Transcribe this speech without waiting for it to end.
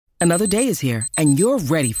Another day is here, and you're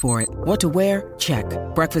ready for it. What to wear? Check.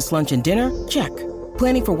 Breakfast, lunch, and dinner? Check.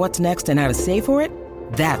 Planning for what's next and how to save for it?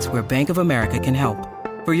 That's where Bank of America can help.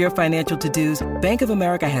 For your financial to-dos, Bank of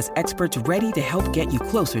America has experts ready to help get you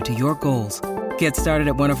closer to your goals. Get started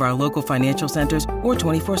at one of our local financial centers or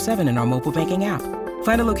 24/7 in our mobile banking app.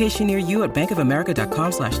 Find a location near you at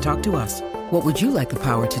bankofamerica.com/talktous. What would you like the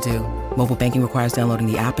power to do? Mobile banking requires downloading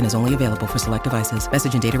the app and is only available for select devices.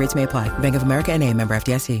 Message and data rates may apply. Bank of America N.A., member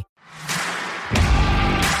FDIC.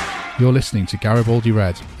 You're listening to Garibaldi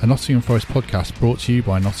Red, a Nottingham Forest podcast brought to you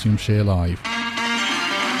by Nottinghamshire Live.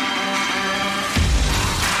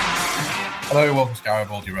 Hello, welcome to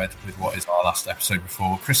Garibaldi Red with what is our last episode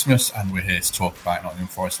before Christmas, and we're here to talk about Nottingham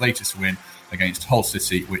Forest's latest win against Hull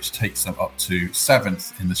City, which takes them up to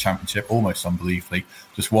 7th in the Championship, almost unbelievably,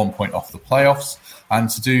 just 1 point off the playoffs. And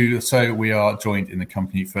to do so, we are joined in the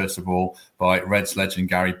company, first of all, by Reds legend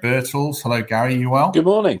Gary Birtles. Hello, Gary, you well? Good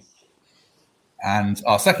morning. And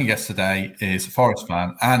our second guest today is a Forest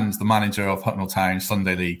fan and the manager of Hucknall Town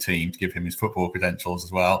Sunday League team, to give him his football credentials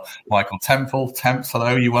as well, Michael Temple. Temps,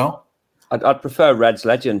 hello, you well? I'd prefer Reds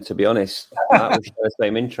legend, to be honest. That was the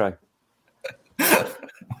same intro.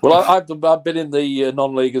 Well, I've been in the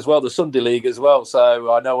non-league as well, the Sunday League as well,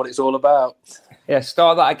 so I know what it's all about. Yeah,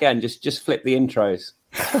 start that again. Just flip the intros.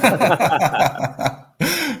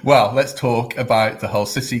 Well, let's talk about the Hull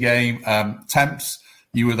City game. Temps,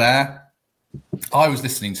 you were there. I was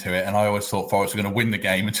listening to it, and I always thought Forest were going to win the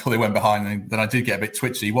game until they went behind, and then I did get a bit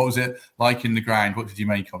twitchy. What was it like in the ground? What did you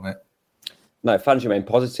make of it? No, fans remain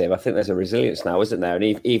positive. I think there's a resilience now, isn't there?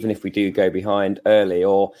 And even if we do go behind early,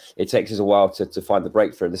 or it takes us a while to find the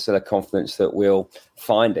breakthrough, there's still a confidence that we'll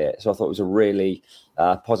find it. So I thought it was a really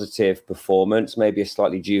positive performance, maybe a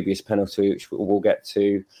slightly dubious penalty, which we'll get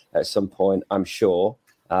to at some point, I'm sure.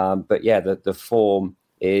 But yeah, the form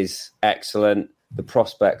is excellent. The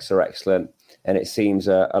prospects are excellent. And it seems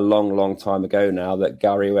a long, long time ago now that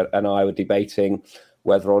Gary and I were debating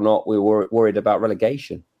whether or not we were worried about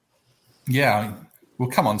relegation. Yeah,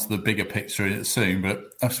 we'll come on to the bigger picture soon.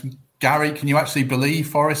 But Gary, can you actually believe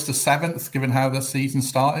Forest are 7th, given how the season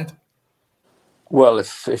started? Well,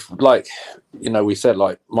 if like, we said,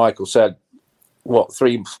 like Michael said,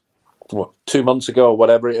 2 months ago or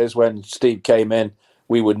whatever it is, when Steve came in,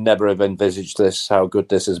 we would never have envisaged this, how good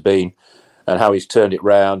this has been and how he's turned it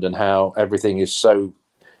round and how everything is so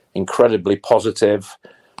incredibly positive.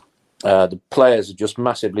 The players are just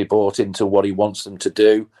massively bought into what he wants them to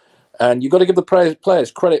do. And you've got to give the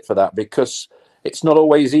players credit for that, because it's not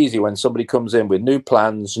always easy when somebody comes in with new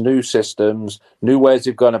plans, new systems, new ways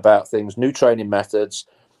of going about things, new training methods,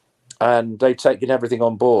 and they've taken everything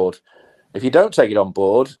on board. If you don't take it on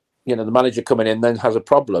board, the manager coming in then has a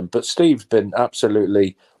problem. But Steve's been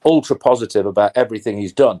absolutely ultra positive about everything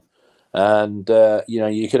he's done. And,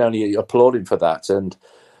 you can only applaud him for that. And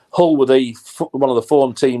Hull were one of the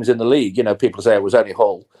form teams in the league. People say it was only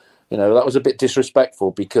Hull. That was a bit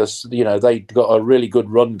disrespectful, because, they got a really good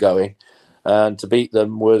run going, and to beat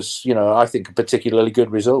them was, I think, a particularly good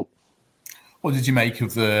result. What did you make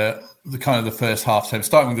of the kind of the first half time?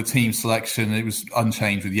 Starting with the team selection, it was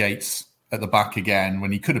unchanged with Yates at the back again,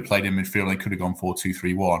 when he could have played in midfield. They could have gone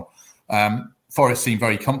 4-2-3-1. Forest seemed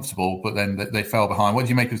very comfortable, but then they fell behind. What did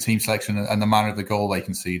you make of the team selection and the manner of the goal they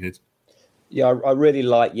conceded? Yeah, I really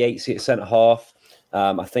like Yates at centre half.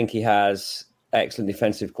 I think he has excellent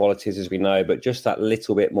defensive qualities, as we know, but just that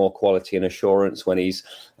little bit more quality and assurance when he's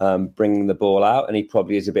bringing the ball out. And he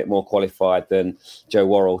probably is a bit more qualified than Joe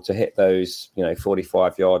Worrell to hit those,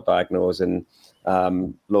 45-yard diagonals and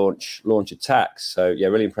launch attacks. So, yeah,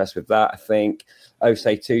 really impressed with that. I think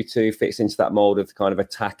Osei Tutu fits into that mould of kind of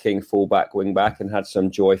attacking fullback, wing-back, and had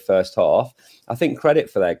some joy first half. I think credit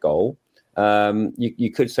for their goal.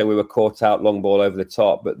 You could say we were caught out, long ball over the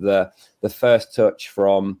top, but the first touch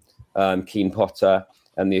from Keane Potter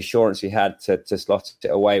and the assurance he had to slot it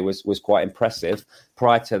away was quite impressive.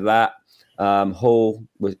 Prior to that, Hull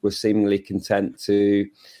was seemingly content to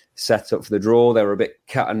set up for the draw. They were a bit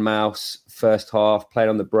cat and mouse first half, played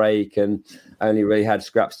on the break and only really had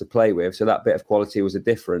scraps to play with. So that bit of quality was a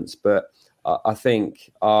difference. But I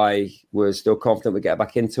think I was still confident we'd get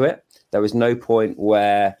back into it. There was no point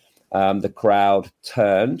where the crowd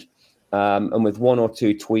turned. And with one or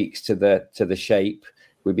two tweaks to the shape,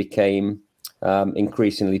 we became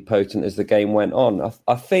increasingly potent as the game went on.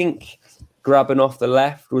 I think grabbing off the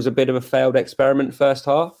left was a bit of a failed experiment first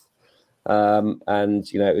half. And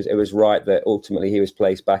it was right that ultimately he was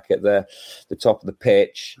placed back at the top of the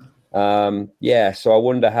pitch. So I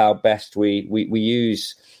wonder how best we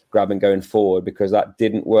use grabbing going forward, because that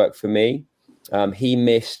didn't work for me. He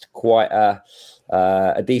missed quite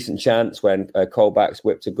a decent chance when Colback's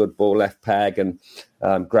whipped a good ball left peg and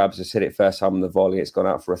Grabs has hit it first time on the volley. It's gone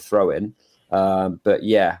out for a throw-in. But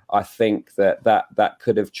yeah, I think that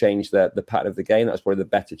could have changed the pattern of the game. That was probably the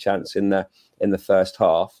better chance in the first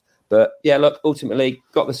half. But yeah, look, ultimately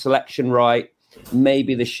got the selection right.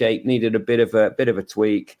 Maybe the shape needed a bit of a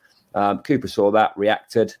tweak. Cooper saw that,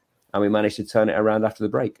 reacted, and we managed to turn it around after the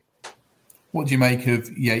break. What do you make of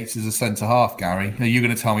Yates as a centre half, Gary? Are you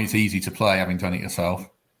going to tell me it's easy to play having done it yourself?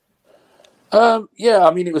 Yeah,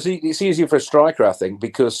 I mean, it's easier for a striker, I think,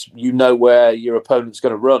 because you know where your opponent's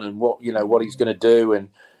going to run and what he's going to do, and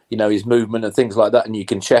his movement and things like that, and you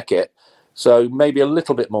can check it. So maybe a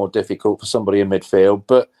little bit more difficult for somebody in midfield,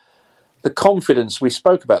 but the confidence, we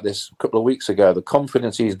spoke about this a couple of weeks ago, the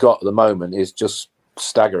confidence he's got at the moment is just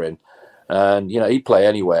staggering. And he'd play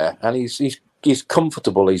anywhere, and he's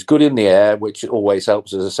comfortable. He's good in the air, which always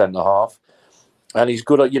helps as a centre half, and he's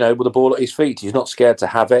good at with the ball at his feet. He's not scared to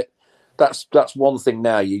have it. That's one thing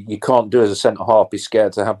now you can't do as a centre half. Be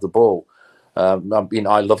scared to have the ball. I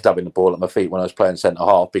loved having the ball at my feet when I was playing centre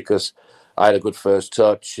half because I had a good first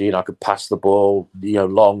touch. I could pass the ball,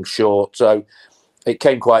 long, short. So it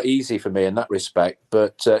came quite easy for me in that respect.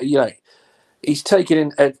 But he's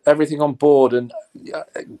taking everything on board, and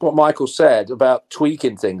what Michael said about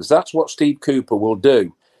tweaking things. That's what Steve Cooper will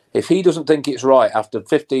do. If he doesn't think it's right after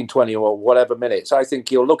 15, 20 or whatever minutes, I think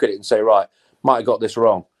he'll look at it and say, right, might have got this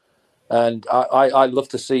wrong. And I love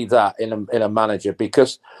to see that in a manager,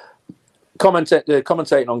 because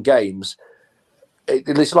commentating on games,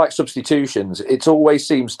 it's like substitutions. It always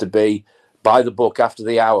seems to be by the book after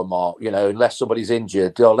the hour mark, unless somebody's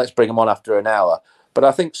injured. Let's bring them on after an hour. But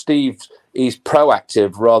I think Steve, he's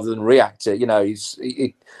proactive rather than reactive.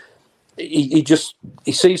 He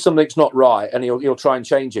sees something's not right and he'll try and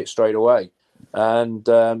change it straight away. And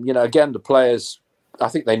again, the players, I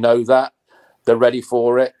think they know that, they're ready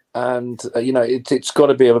for it. And, it's got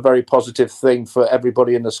to be a very positive thing for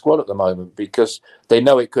everybody in the squad at the moment, because they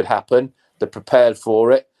know it could happen. They're prepared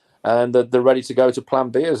for it, and they're ready to go to plan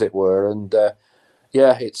B, as it were. And,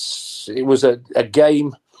 it was a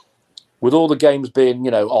game with all the games being,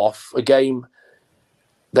 off, a game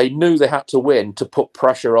they knew they had to win to put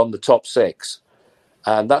pressure on the top six.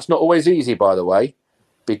 And that's not always easy, by the way,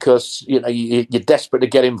 because, you're desperate to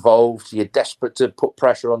get involved. You're desperate to put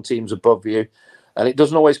pressure on teams above you. And it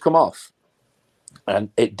doesn't always come off. And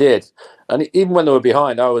it did. And even when they were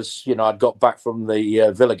behind, I was, I'd got back from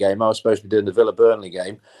the Villa game. I was supposed to be doing the Villa-Burnley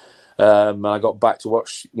game. And I got back to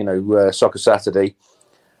watch, Soccer Saturday.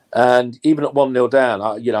 And even at 1-0 down,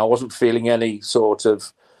 I wasn't feeling any sort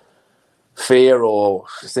of fear or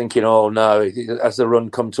thinking, oh, no, has the run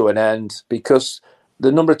come to an end? Because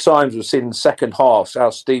the number of times we've seen in the second half, how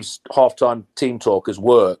Steve's half-time team talk has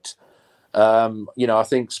worked, I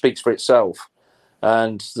think speaks for itself.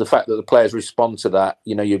 And the fact that the players respond to that,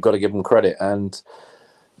 you've got to give them credit. And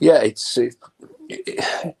yeah, it's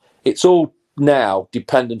all now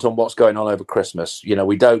dependent on what's going on over Christmas.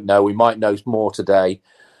 We don't know. We might know more today.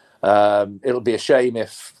 It'll be a shame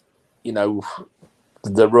if,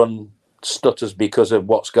 the run stutters because of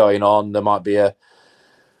what's going on. There might be another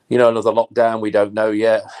lockdown. We don't know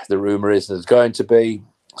yet. The rumour is there's going to be.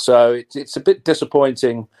 So it's a bit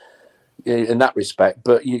disappointing in that respect,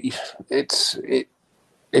 but if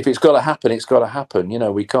it's got to happen, it's got to happen.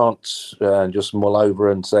 We can't just mull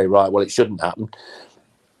over and say, right, well, it shouldn't happen.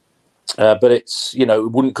 But it's,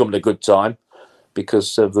 it wouldn't come at a good time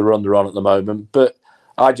because of the run they're on at the moment. But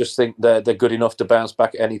I just think they're good enough to bounce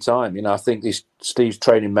back at any time. I think Steve's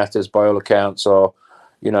training methods, by all accounts, are,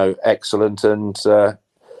 excellent. And,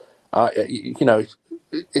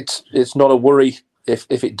 it's not a worry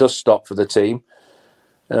if it does stop for the team.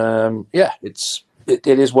 It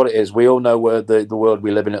is what it is. We all know where the world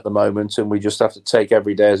we live in at the moment, and we just have to take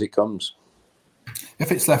every day as it comes.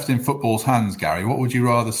 If it's left in football's hands, Gary, what would you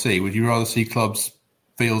rather see? Would you rather see clubs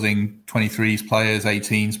fielding 23s players,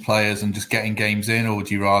 18s players, and just getting games in, or would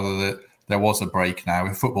you rather that there was a break now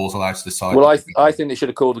if football's allowed to decide? Well, I think they should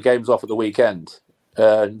have called the games off at the weekend.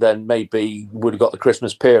 Then maybe would have got the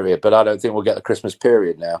Christmas period, but I don't think we'll get the Christmas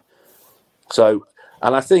period now. So,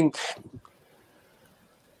 and I think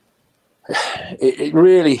it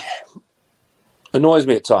really annoys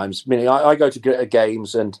me at times. I mean, I go to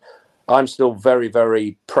games and I'm still very,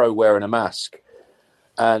 very pro wearing a mask.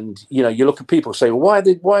 And, you look at people say, well,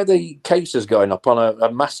 why are the cases going up on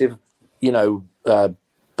a massive,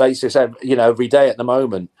 basis, every day at the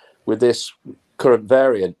moment with this current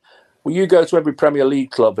variant? Well, you go to every Premier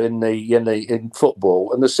League club in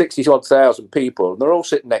football, and there's 60,000 people, and they're all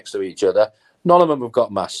sitting next to each other. None of them have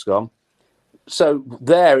got masks on. so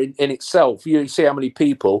there in itself, you see how many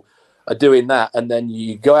people are doing that, and then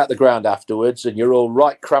you go out the ground afterwards and you're all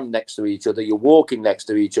right crammed next to each other, you're walking next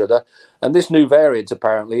to each other, and this new variant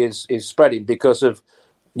apparently is spreading because of,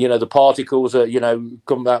 the particles are,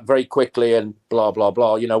 come out very quickly and blah, blah,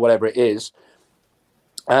 blah, whatever it is.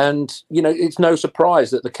 And, it's no surprise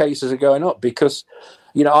that the cases are going up because,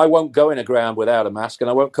 I won't go in a ground without a mask and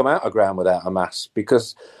I won't come out a ground without a mask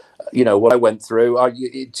because, what I went through,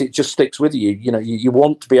 it just sticks with you. You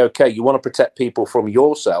want to be okay. You want to protect people from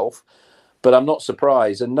yourself. But I'm not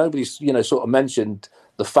surprised. And nobody's, sort of mentioned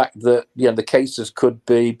the fact that, the cases could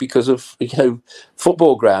be because of,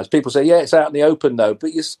 football grounds. People say, yeah, it's out in the open, though.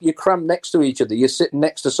 But you're crammed next to each other. You're sitting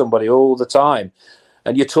next to somebody all the time.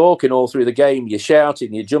 And you're talking all through the game. You're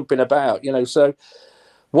shouting. You're jumping about, So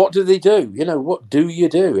what do they do? What do you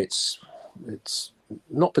do? It's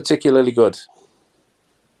not particularly good.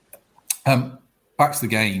 Back to the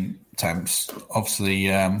game, Temps.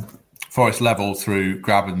 Obviously, Forest level through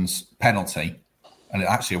Graben's penalty, and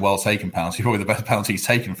actually a well-taken penalty, probably the best penalty he's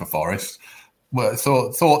taken for Forest. Well,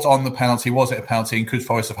 thoughts on the penalty? Was it a penalty, and could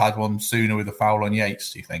Forest have had one sooner with a foul on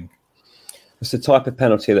Yates, do you think? It's the type of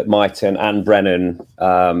penalty that Mighton and Brennan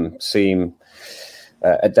seem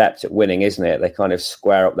adept at winning, isn't it? They kind of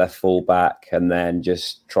square up their full-back and then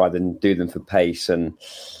just try to do them for pace, and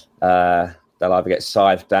they'll either get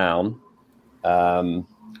scythed down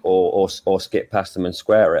or skip past them and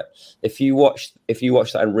square it. If you watch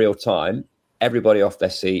that in real time, everybody off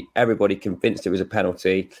their seat, everybody convinced it was a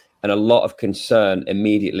penalty, and a lot of concern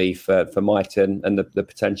immediately for Mighton and the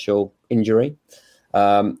potential injury.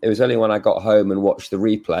 It was only when I got home and watched the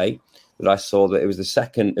replay that I saw that it was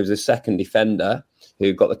the second defender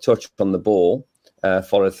who got the touch on the ball,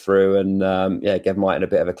 followed through and gave Mighton a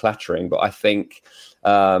bit of a clattering. But I think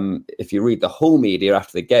if you read the whole media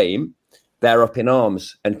after the game, they're up in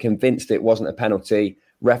arms and convinced it wasn't a penalty.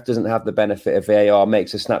 Ref doesn't have the benefit of VAR,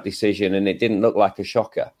 makes a snap decision, and it didn't look like a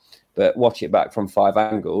shocker. But watch it back from 5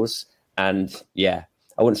 angles, and I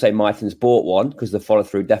wouldn't say Mighton's bought one because the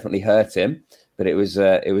follow-through definitely hurt him, but it was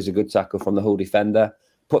a good tackle from the Hull defender.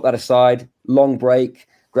 Put that aside, long break.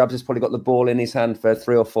 Grabs has probably got the ball in his hand for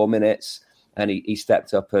 3 or 4 minutes, and he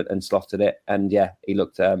stepped up and slotted it. And he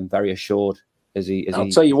looked very assured I'll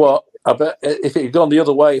tell you what, I bet if it had gone the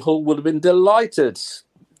other way, Hull would have been delighted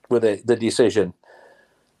with the decision.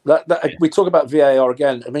 That we talk about VAR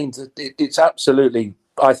again. I mean, it's absolutely,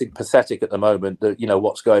 I think, pathetic at the moment that,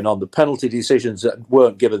 what's going on. The penalty decisions that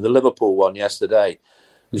weren't given, the Liverpool one yesterday,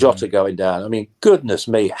 Jota going down. I mean, goodness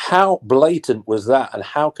me, how blatant was that, and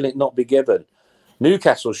how can it not be given?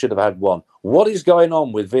 Newcastle should have had one. What is going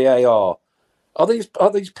on with VAR? Are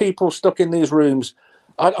these people stuck in these rooms?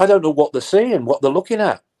 I don't know what they're seeing, what they're looking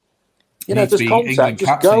at. There's contact.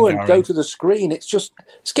 Just go to the screen. It's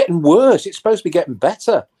getting worse. It's supposed to be getting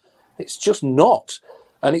better. It's just not.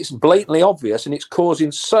 And it's blatantly obvious, and it's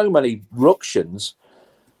causing so many ructions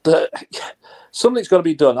that something's got to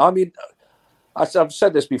be done. I mean, I've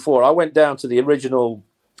said this before. I went down to the original,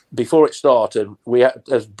 before it started, we had,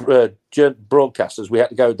 as broadcasters, we had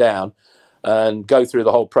to go down and go through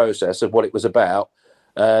the whole process of what it was about.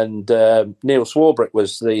 And Neil Swarbrick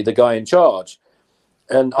was the guy in charge.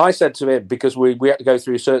 And I said to him, because we had to go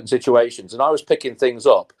through certain situations, and I was picking things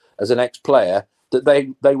up as an ex-player that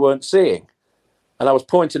they weren't seeing. And I was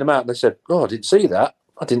pointing them out, and they said, "Oh, I didn't see that.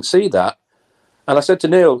 I didn't see that." And I said to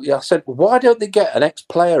Neil, why don't they get an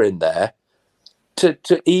ex-player in there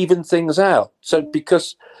to even things out? So,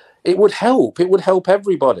 because it would help. It would help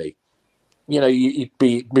everybody. You'd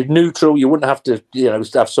be neutral. You wouldn't have to,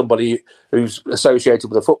 have somebody who's associated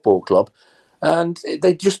with a football club. And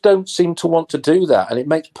they just don't seem to want to do that. And it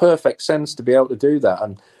makes perfect sense to be able to do that.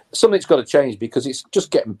 And something's got to change, because it's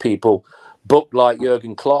just getting people booked like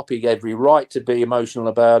Jurgen Klopp. He gave every right to be emotional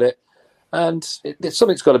about it. And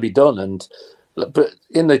something's got to be done. But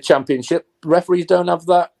in the Championship, referees don't have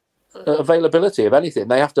that availability of anything.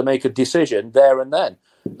 They have to make a decision there and then.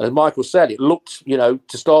 And as Michael said, it looked, to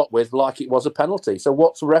start with, like it was a penalty. So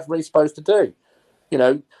what's the referee supposed to do?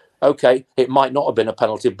 Okay, it might not have been a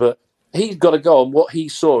penalty, but he's got to go on what he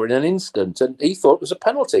saw in an instant, and he thought it was a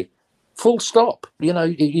penalty. Full stop.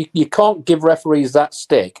 You can't give referees that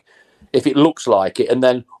stick if it looks like it, and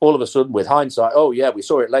then all of a sudden, with hindsight, oh yeah, we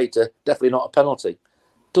saw it later, definitely not a penalty.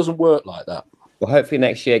 Doesn't work like that. Well, hopefully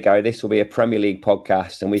next year, Gary, this will be a Premier League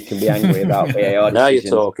podcast, and we can be angry about VAR. Now you're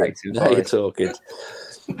talking.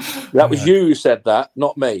 That was you who said that,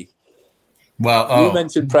 not me. Well, you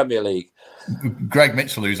mentioned Premier League. Greg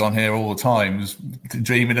Mitchell, who's on here all the time, is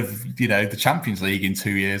dreaming of the Champions League in 2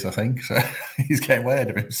 years, I think. So he's getting way ahead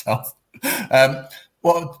of himself.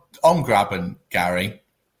 Well, on Graben, Gary,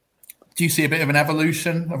 Do you see a bit of an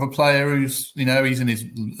evolution of a player who's, he's in his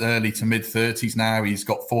early to mid 30s now? He's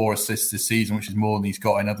got 4 assists this season, which is more than he's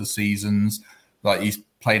got in other seasons. Like, he's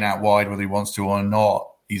playing out wide whether he wants to or not.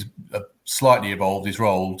 He's slightly evolved his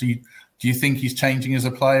role. Do you think he's changing as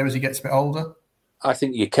a player as he gets a bit older? I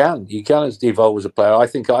think you can evolve as a player. I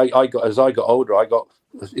think as I got older, I got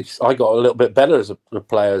a little bit better as a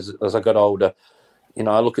player as I got older.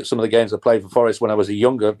 I look at some of the games I played for Forest when I was a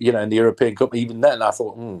younger, in the European Cup. Even then, I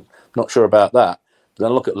thought, not sure about that. But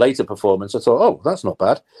then I look at later performance, I thought, oh, that's not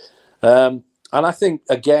bad. And I think,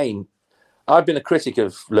 again, I've been a critic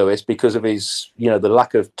of Lewis because of his, the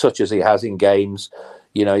lack of touches he has in games.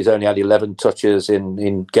 He's only had 11 touches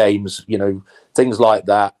in games, things like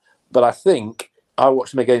that. But I think I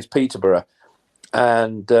watched him against Peterborough,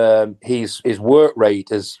 and his work rate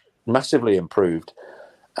has massively improved.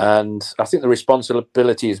 And I think the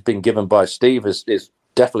responsibility has been given by Steve has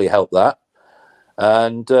definitely helped that.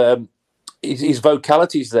 And his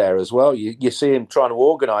vocality's there as well. You see him trying to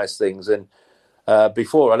organise things, and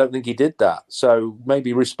before I don't think he did that. So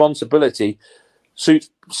maybe responsibility suits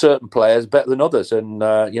certain players better than others. And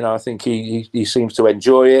I think he seems to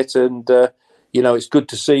enjoy it. And it's good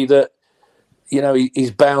to see that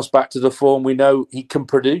he's bounced back to the form we know he can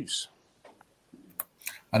produce.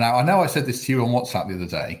 And I know I said this to you on WhatsApp the other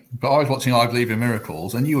day, but I was watching I Believe in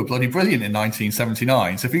Miracles, and you were bloody brilliant in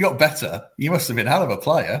 1979. So if you got better, you must have been a hell of a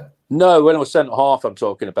player. No, when I was centre half, I'm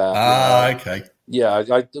talking about. Okay.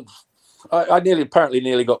 Yeah, I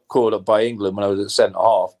nearly got called up by England when I was at centre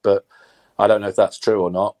half, but I don't know if that's true or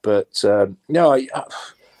not. But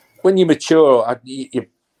when you mature, I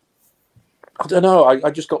don't know.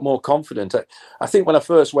 I just got more confident. I think when I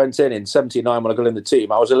first went in 79, when I got in the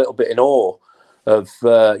team, I was a little bit in awe of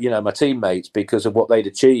my teammates because of what they'd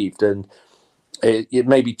achieved, and it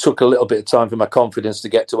maybe took a little bit of time for my confidence to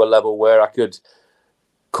get to a level where I could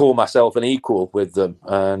call myself an equal with them.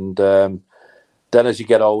 And then as you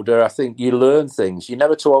get older, I think you learn things. You're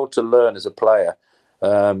never too old to learn as a player.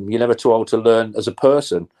 You're never too old to learn as a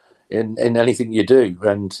person in anything you do.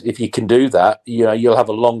 And if you can do that, you'll have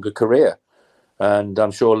a longer career. And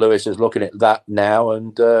I'm sure Lewis is looking at that now,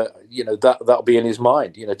 and that'll be in his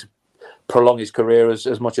mind, to prolong his career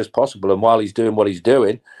as much as possible. And while he's doing what he's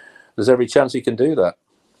doing, there's every chance he can do that.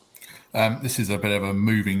 This is a bit of a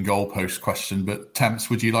moving goalpost question, but Temps,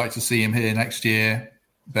 would you like to see him here next year?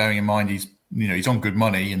 Bearing in mind he's on good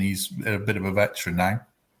money and he's a bit of a veteran now.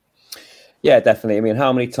 Yeah, definitely. I mean,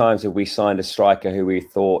 how many times have we signed a striker who we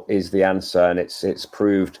thought is the answer, and it's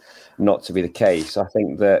proved not to be the case? I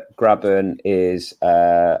think that Grabban is,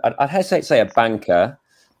 I'd hesitate to say a banker,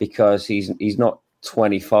 because he's not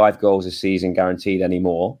 25 goals a season guaranteed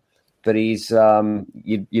anymore, but he's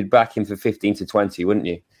you'd back him for 15 to 20, wouldn't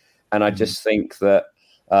you? And I just think that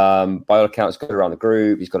by all accounts, he's got around the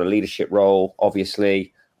group, he's got a leadership role.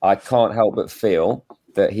 Obviously, I can't help but feel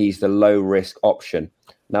that he's the low risk option.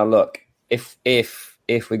 Now, look, if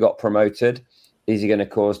we got promoted, is he going to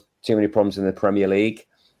cause too many problems in the Premier League?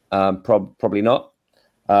 Probably not.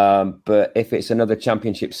 But if it's another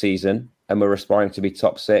championship season and we're aspiring to be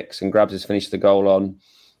top 6 and Grabs has finished the goal on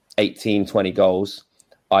 18, 20 goals,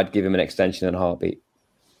 I'd give him an extension in a heartbeat.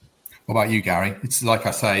 What about you, Gary? It's like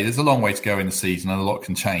I say, there's a long way to go in the season and a lot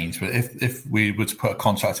can change. But if we were to put a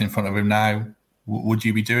contract in front of him now, would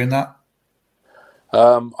you be doing that?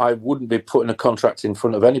 I wouldn't be putting a contract in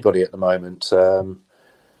front of anybody at the moment.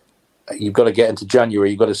 You've got to get into January.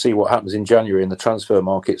 You've got to see what happens in January in the transfer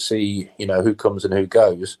market, see who comes and who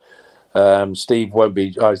goes. Steve won't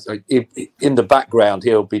be in the background.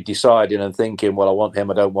 He'll be deciding and thinking, well, I want him,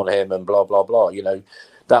 I don't want him, and blah blah blah.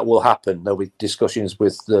 That will happen. There'll be discussions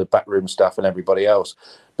with the backroom staff and everybody else.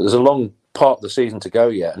 But there's a long part of the season to go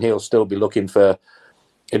yet, and he'll still be looking for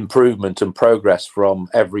improvement and progress from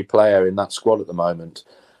every player in that squad at the moment.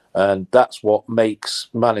 And that's what makes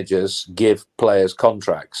managers give players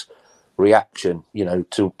contracts. Reaction,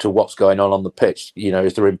 to what's going on the pitch.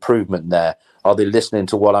 Is there improvement there? Are they listening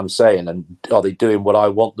to what I'm saying, and are they doing what I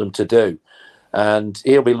want them to do? And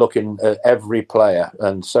he'll be looking at every player,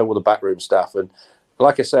 and so will the backroom staff. And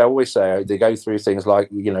like I always say, they go through things like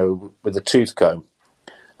with a tooth comb,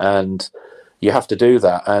 and you have to do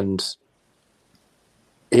that. And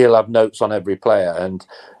he'll have notes on every player, and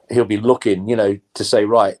he'll be looking, to say,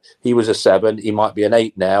 right, he was a 7, he might be an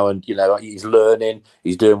 8 now, and he's learning,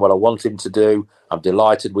 he's doing what I want him to do. I'm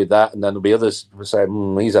delighted with that. And then there'll be others who say,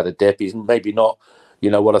 he's had a dip, he's maybe not,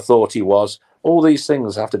 what I thought he was. All these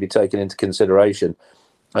things have to be taken into consideration.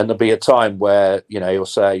 And there'll be a time where, he'll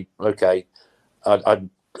say, okay, I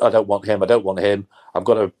don't want him, I've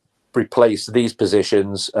got to replace these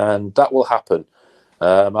positions, and that will happen.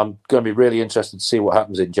 I'm going to be really interested to see what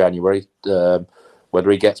happens in January,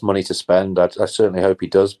 whether he gets money to spend. I certainly hope he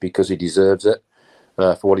does, because he deserves it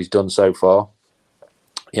for what he's done so far.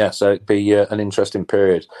 Yeah, so it'd be an interesting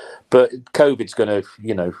period. But COVID's going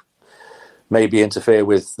to, maybe interfere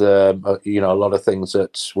with, a lot of things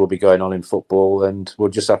that will be going on in football, and we'll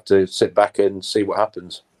just have to sit back and see what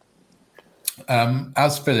happens.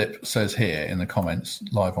 As Philip says here in the comments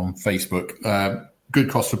live on Facebook, good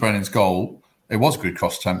cross for Brennan's goal. It was a good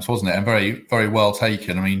cross attempt, wasn't it? And very, very well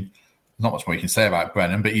taken. I mean, not much more you can say about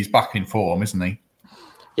Brennan, but he's back in form, isn't he?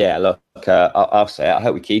 Yeah, look, I'll say it. I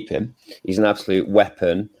hope we keep him. He's an absolute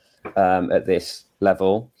weapon at this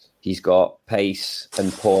level. He's got pace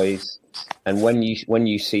and poise. And when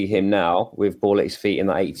you see him now with ball at his feet in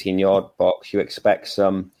that 18-yard box, you expect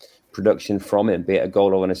some production from him, be it a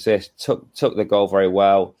goal or an assist. Took the goal very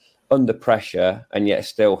well under pressure, and yet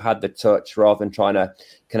still had the touch rather than trying to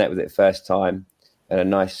connect with it first time, and a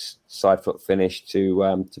nice side foot finish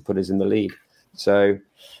to put us in the lead. So,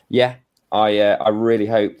 yeah, I really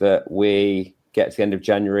hope that we get to the end of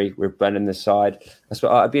January with Brennan this side. That's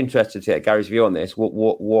what I'd be interested to get Gary's view on this.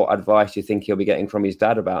 What advice do you think he'll be getting from his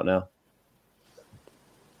dad about now?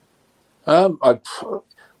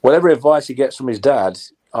 Whatever advice he gets from his dad,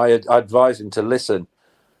 I advise him to listen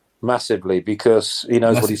massively, because he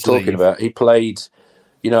knows what he's talking about. He played,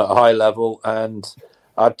 at a high level, and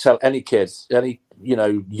I'd tell any kid, any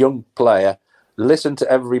young player, listen to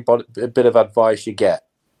every bit of advice you get,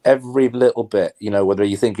 every little bit, whether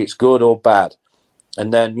you think it's good or bad,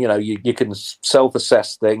 and then you can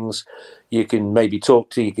self-assess things. You can maybe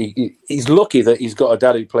talk to. He's lucky that he's got a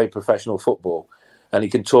dad who played professional football, and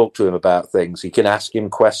he can talk to him about things. He can ask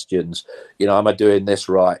him questions. Am I doing this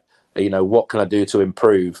right? What can I do to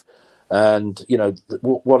improve? And,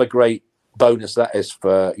 what a great bonus that is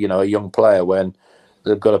for, a young player when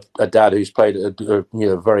they've got a dad who's played at a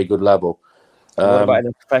very good level. What about in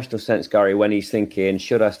a professional sense, Gary, when he's thinking,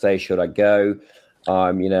 should I stay, should I go?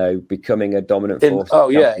 Becoming a dominant force.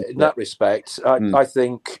 In that respect, I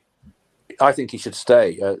think he should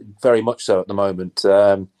stay, very much so at the moment.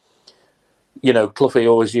 Cloughy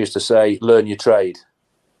always used to say, learn your trade,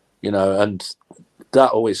 and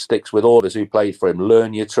that always sticks with all of us who played for him.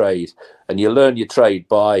 Learn your trade. And you learn your trade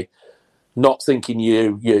by not thinking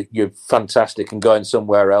you're fantastic and going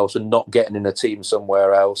somewhere else and not getting in a team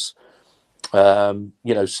somewhere else.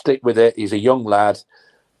 Stick with it. He's a young lad.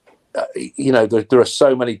 There are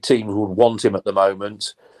so many teams who would want him at the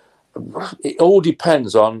moment. It all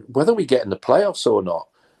depends on whether we get in the playoffs or not.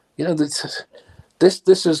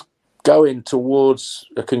 This is going towards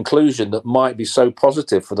a conclusion that might be so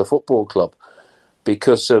positive for the football club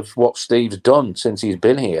because of what Steve's done since he's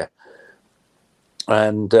been here.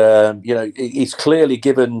 And, he's clearly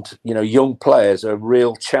given, young players a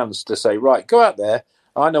real chance to say, right, go out there.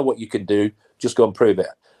 I know what you can do. Just go and prove it.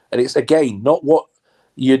 And it's, again, not what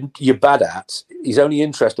you're bad at. He's only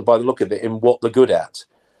interested, by the look of it, in what they're good at.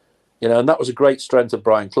 And that was a great strength of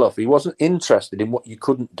Brian Clough. He wasn't interested in what you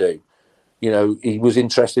couldn't do. He was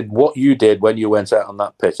interested in what you did when you went out on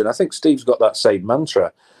that pitch. And I think Steve's got that same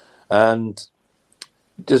mantra. And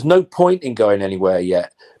there's no point in going anywhere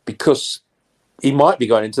yet, because he might be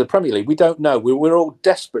going into the Premier League. We don't know. We're all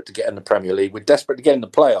desperate to get in the Premier League. We're desperate to get in the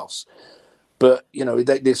playoffs. But,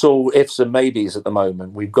 it's all ifs and maybes at the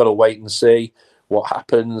moment. We've got to wait and see what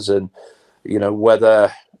happens, and,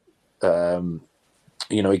 whether,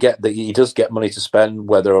 he does get money to spend,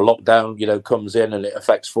 whether a lockdown, comes in and it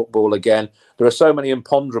affects football again. There are so many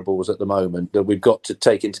imponderables at the moment that we've got to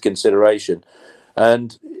take into consideration.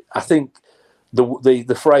 And I think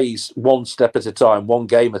the phrase "one step at a time, one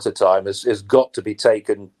game at a time" has got to be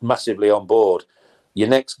taken massively on board. Your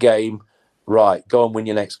next game, right, go and win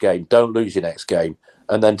your next game. Don't lose your next game.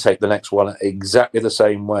 And then take the next one exactly the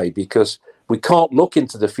same way, because we can't look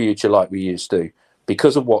into the future like we used to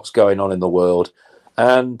because of what's going on in the world.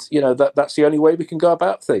 And, that's the only way we can go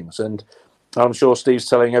about things. And I'm sure Steve's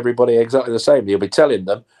telling everybody exactly the same. He'll be telling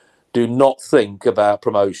them, do not think about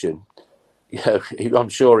promotion. I'm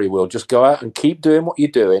sure he will. Just go out and keep doing what you're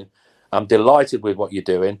doing. I'm delighted with what you're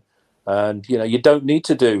doing. And, you don't need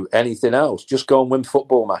to do anything else. Just go and win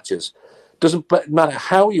football matches. Doesn't matter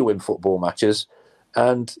how you win football matches.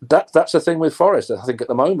 And that's the thing with Forest. I think at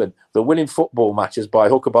the moment, they're winning football matches by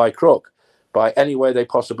hook or by crook, by any way they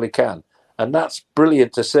possibly can. And that's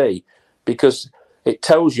brilliant to see, because it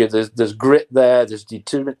tells you there's grit there, there's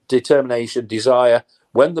determination, desire.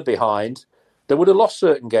 When they're behind, they would have lost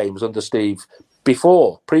certain games under Steve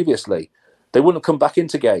previously. They wouldn't have come back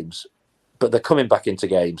into games, but they're coming back into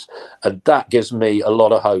games. And that gives me a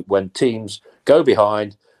lot of hope when teams go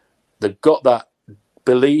behind. They've got that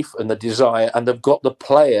belief and the desire, and they've got the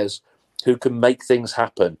players who can make things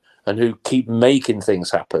happen and who keep making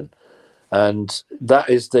things happen. And that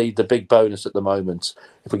is the big bonus at the moment.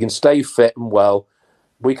 If we can stay fit and well,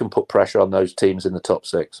 we can put pressure on those teams in the top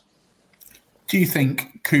 6. Do you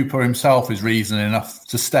think Cooper himself is reason enough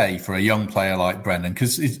to stay for a young player like Brendan?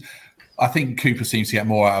 Because I think Cooper seems to get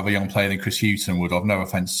more out of a young player than Chris Hughton would. I've no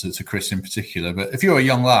offence to Chris in particular. But if you're a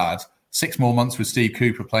young lad, 6 more months with Steve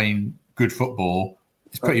Cooper playing good football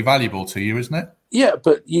is pretty valuable to you, isn't it? Yeah,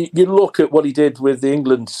 but you look at what he did with the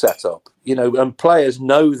England setup, and players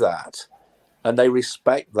know that and they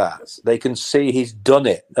respect that. They can see he's done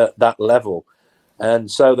it at that level.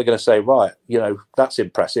 And so they're going to say, right, that's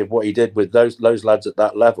impressive what he did with those lads at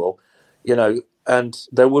that level, and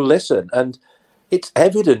they will listen. And it's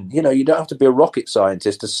evident, you don't have to be a rocket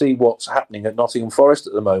scientist to see what's happening at Nottingham Forest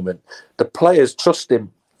at the moment. The players trust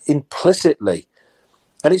him implicitly.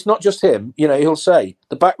 And it's not just him, he'll say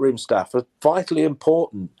the backroom staff are vitally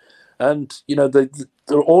important. And,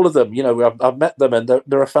 they're all of them, I've met them and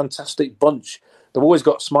they're a fantastic bunch. They've always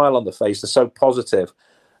got a smile on their face. They're so positive.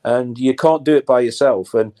 And you can't do it by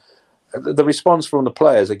yourself. And the response from the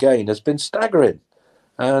players, again, has been staggering.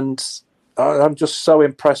 And I'm just so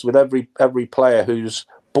impressed with every player who's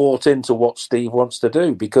bought into what Steve wants to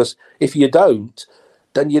do. Because if you don't,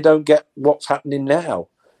 then you don't get what's happening now.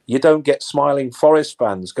 You don't get smiling Forest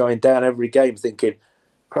fans going down every game thinking,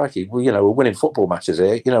 crikey, we're winning football matches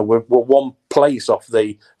here. We're one place off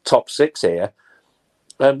the top 6 here.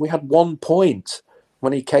 And we had 1 point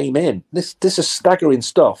when he came in. This is staggering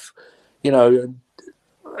stuff,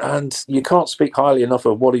 and you can't speak highly enough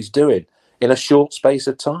of what he's doing in a short space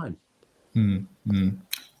of time. Mm-hmm.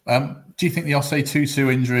 Do you think the Osei Tutu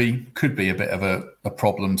injury could be a bit of a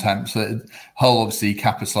problem, Temps? Hull obviously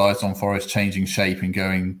capitalised on Forest changing shape and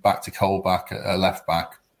going back to Colback at left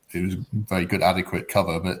back. It was very good, adequate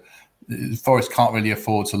cover, but Forest can't really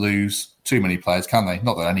afford to lose too many players, can they?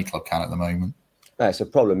 Not that any club can at the moment. No, it's a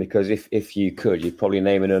problem because if you could, you'd probably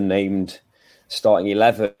name an unnamed starting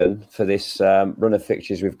 11 for this run of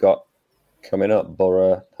fixtures we've got coming up: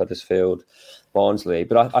 Borough, Huddersfield, Barnsley.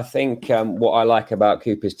 But I think what I like about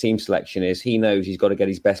Cooper's team selection is he knows he's got to get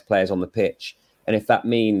his best players on the pitch. And if that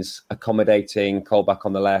means accommodating Colback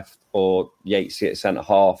on the left or Yatesy at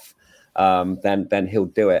centre-half, then he'll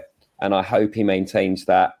do it. And I hope he maintains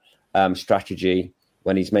that strategy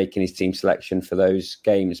when he's making his team selection for those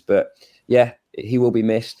games. But yeah, he will be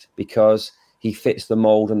missed because he fits the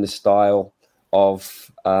mould and the style of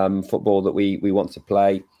football that we want to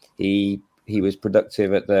play. He was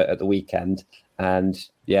productive at the weekend, and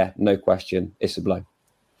yeah, no question, it's a blow.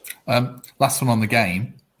 Last one on the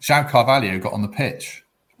game, João Carvalho got on the pitch.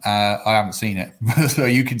 I haven't seen it, so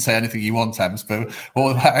you can say anything you want, Temps. But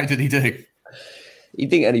how did he do? He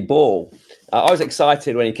didn't get any ball. I was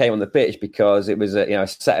excited when he came on the pitch because it was a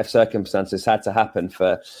set of circumstances had to happen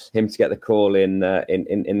for him to get the call in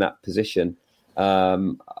that position.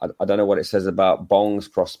 I don't know what it says about Bong's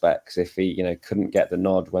prospects if he couldn't get the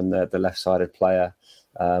nod when the left-sided player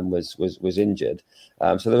was injured.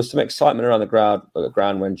 So there was some excitement around the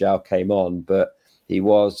ground when João came on, but he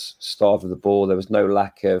was starved of the ball. There was no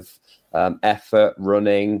lack of effort,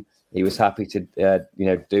 running. He was happy to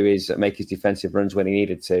make his defensive runs when he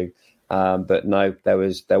needed to. But no, there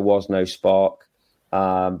was no spark.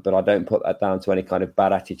 But I don't put that down to any kind of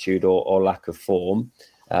bad attitude or lack of form.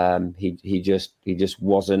 He just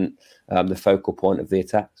wasn't the focal point of the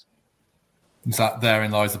attacks. Is that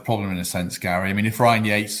therein lies the problem in a sense, Gary? I mean, if Ryan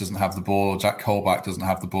Yates doesn't have the ball, or Jack Colback doesn't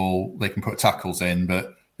have the ball, they can put tackles in.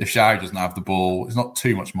 But if João doesn't have the ball, there's not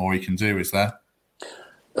too much more he can do, is there?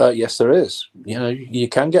 Yes, there is. You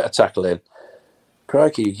can get a tackle in.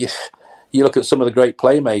 Crikey, you look at some of the great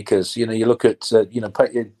playmakers. You look at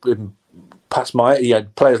past my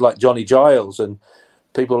players like Johnny Giles and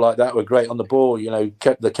people like that were great on the ball.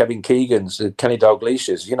 The Kevin Keegans, Kenny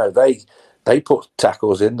Dalglish's. They put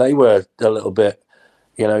tackles in. They were a little bit,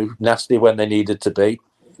 nasty when they needed to be.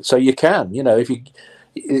 So you can,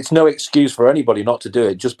 it's no excuse for anybody not to do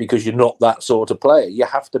it just because you're not that sort of player. You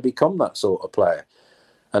have to become that sort of player,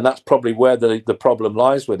 and that's probably where the problem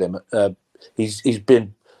lies with him. He's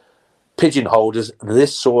been pigeonholed as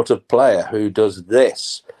this sort of player who does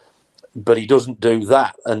this, but he doesn't do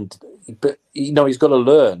that. But he's got to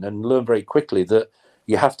learn very quickly that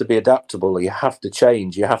you have to be adaptable. You have to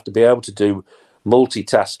change. You have to be able to do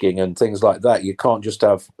multitasking and things like that. You can't just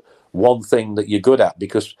have one thing that you're good at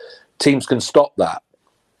because teams can stop that.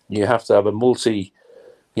 You have to have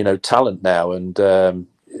a talent now, and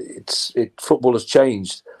football has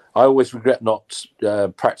changed. I always regret not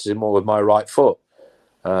practicing more with my right foot.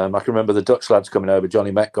 I can remember the Dutch lads coming over,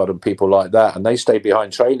 Johnny Metcod and people like that, and they stayed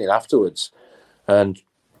behind training afterwards and,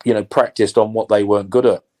 practiced on what they weren't good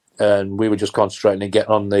at. And we were just concentrating and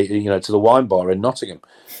getting on to the wine bar in Nottingham.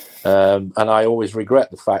 And I always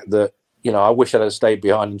regret the fact that, I wish I'd have stayed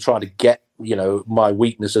behind and tried to get, my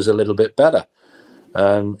weaknesses a little bit better.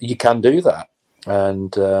 You can do that.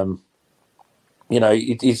 And,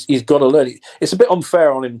 he's got to learn. It's a bit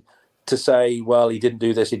unfair on him to say, well, he didn't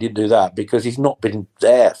do this, he didn't do that, because he's not been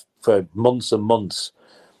there for months and months.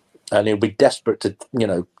 And he'll be desperate to,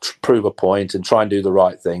 prove a point and try and do the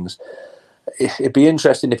right things. It'd be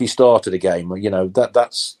interesting if he started a game.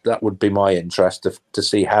 That would be my interest to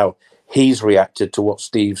see how he's reacted to what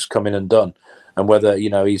Steve's come in and done, and whether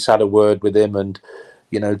he's had a word with him and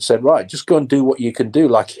said, right, just go and do what you can do,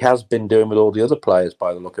 like he has been doing with all the other players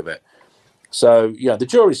by the look of it. So the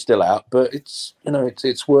jury's still out, but it's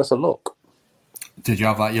worth a look. Did you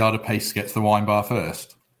have that yard of pace to get to the wine bar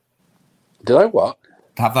first? Did I what?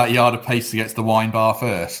 Have that yard of pace to get to the wine bar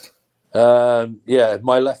first? Yeah,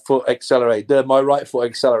 my left foot accelerated. My right foot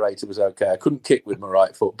accelerator was okay. I couldn't kick with my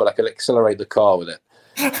right foot, but I could accelerate the car with it.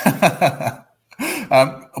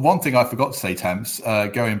 One thing I forgot to say, Temps,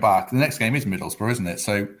 going back, the next game is Middlesbrough, isn't it?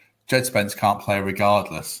 So Jed Spence can't play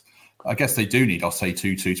regardless. I guess they do need Osei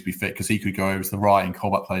Tutu to be fit, because he could go over to the right and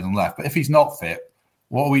Colback plays on the left. But if he's not fit,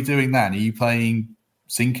 what are we doing then? Are you playing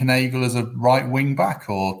Zinkernagel as a right wing back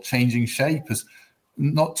or changing shape? There's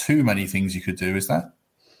not too many things you could do, is there?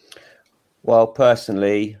 Well,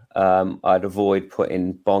 personally, I'd avoid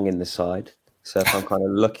putting Bong in the side. So if I'm kind of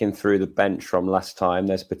looking through the bench from last time,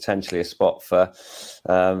 there's potentially a spot for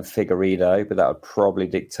Figueiredo, but that would probably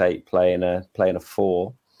dictate playing a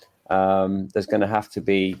 4. There's going to have to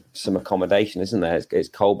be some accommodation, isn't there? It's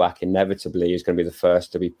Colback inevitably is going to be the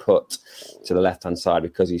first to be put to the left-hand side,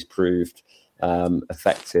 because he's proved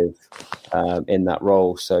effective in that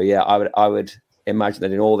role. So yeah, I would imagine they're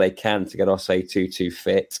doing all they can to get Osei Tutu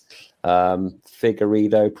fit.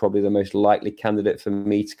 Figueiredo probably the most likely candidate for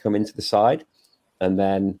me to come into the side, and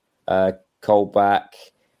then Colback,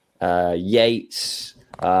 Yates.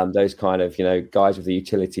 Those kind of guys with the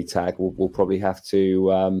utility tag will probably have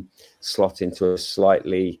to slot into a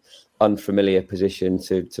slightly unfamiliar position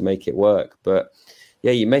to make it work. But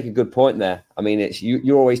yeah, you make a good point there. I mean, it's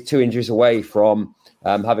you're always 2 injuries away from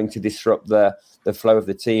having to disrupt the flow of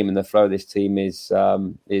the team, and the flow of this team is better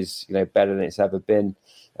than it's ever been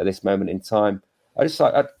at this moment in time. I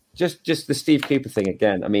just the Steve Cooper thing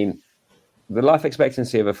again. I mean, the life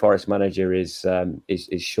expectancy of a Forest manager is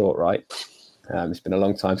short, right? It's been a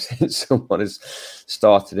long time since someone has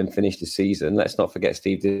started and finished a season. Let's not forget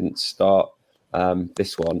Steve didn't start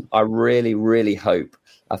this one. I really, really hope,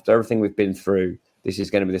 after everything we've been through, this is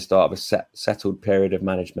going to be the start of a settled period of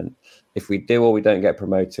management. If we do or we don't get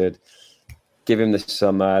promoted, give him the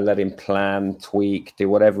summer, let him plan, tweak, do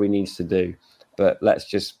whatever he needs to do. But let's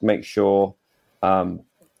just make sure that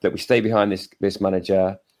we stay behind this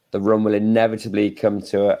manager. The run will inevitably come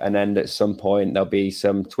to an end at some point. There'll be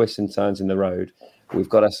some twists and turns in the road. We've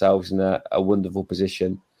got ourselves in a wonderful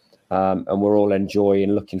position, and we're all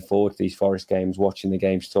enjoying, looking forward to these Forest games, watching the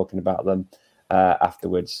games, talking about them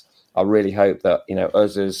afterwards. I really hope that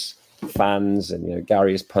us as fans and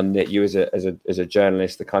Gary as pundit, you as a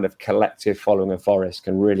journalist, the kind of collective following of Forest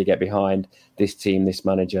can really get behind this team, this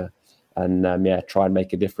manager, and try and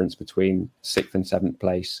make a difference between 6th and 7th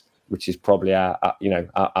place, which is probably our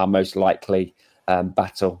most likely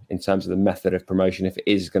battle in terms of the method of promotion. If it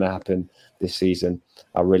is going to happen this season,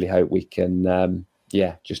 I really hope we can,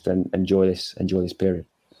 just enjoy this period.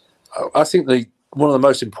 I think one of the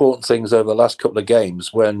most important things over the last couple of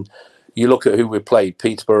games, when you look at who we played,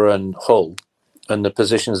 Peterborough and Hull, and the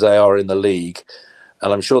positions they are in the league,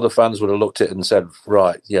 and I'm sure the fans would have looked at it and said,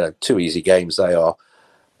 right, 2 easy games they are.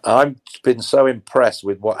 I've been so impressed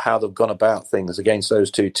with how they've gone about things against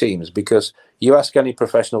those 2 teams, because you ask any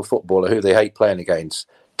professional footballer who they hate playing against,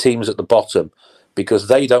 teams at the bottom, because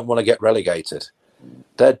they don't want to get relegated.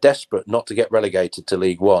 They're desperate not to get relegated to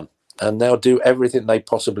League One, and they'll do everything they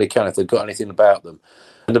possibly can if they've got anything about them.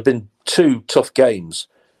 And there have been 2 tough games.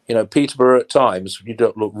 Peterborough at times, you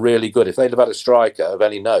don't look really good. If they'd have had a striker of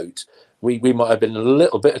any note, we might have been in a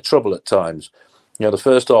little bit of trouble at times. The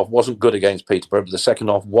first half wasn't good against Peterborough, but the second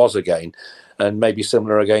half was again, and maybe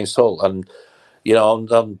similar against Hull. And,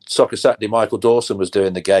 on Soccer Saturday, Michael Dawson was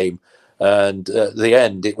doing the game, and at the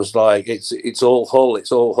end, it was like, it's all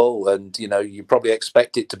Hull. And, you probably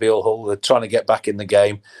expect it to be all Hull. They're trying to get back in the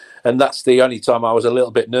game. And that's the only time I was a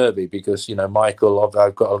little bit nervy, because, Michael,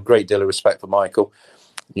 I've got a great deal of respect for Michael,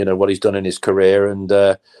 what he's done in his career. And,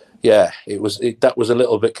 yeah, that was a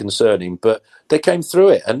little bit concerning, but they came through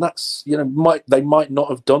it, and that's, they might not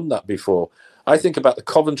have done that before. I think about the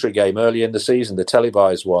Coventry game early in the season, the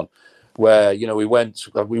televised one, where we went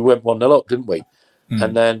 1-0 up, didn't we?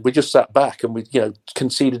 And then we just sat back and we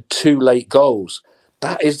conceded 2 late goals.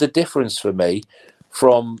 That is the difference for me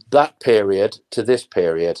from that period to this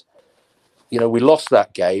period. We lost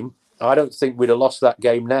that game. I don't think we'd have lost that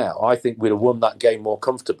game now. I think we'd have won that game more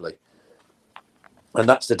comfortably. And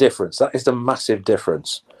that's the difference. That is the massive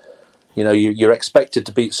difference. You're expected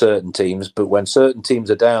to beat certain teams, but when certain teams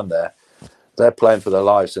are down there, they're playing for their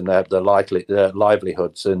lives and their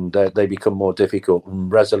livelihoods, and they become more difficult and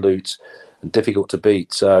resolute and difficult to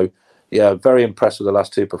beat. So, yeah, very impressed with the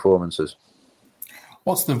last 2 performances.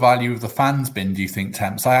 What's the value of the fans been, do you think,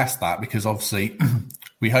 Temps? I asked that because obviously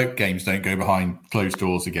we hope games don't go behind closed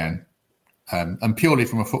doors again. And purely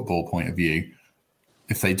from a football point of view,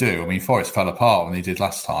 if they do, I mean, Forest fell apart when they did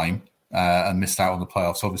last time and missed out on the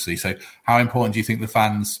playoffs, obviously. So how important do you think the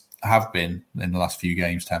fans have been in the last few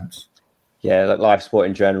games, Temps? Yeah, like live sport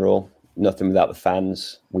in general, nothing without the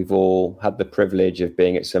fans. We've all had the privilege of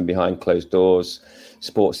being at some behind closed doors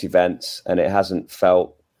sports events, and it hasn't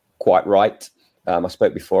felt quite right. I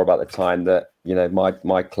spoke before about the time that,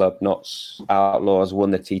 my club, Notts Outlaws, won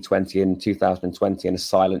the T20 in 2020 in a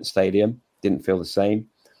silent stadium. Didn't feel the same.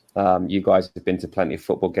 You guys have been to plenty of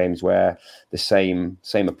football games where the same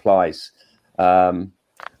applies.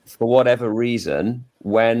 For whatever reason,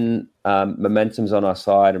 when momentum's on our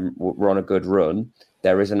side and we're on a good run,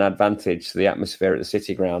 there is an advantage to the atmosphere at the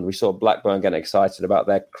City Ground. We saw Blackburn getting excited about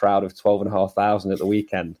their crowd of 12,500 at the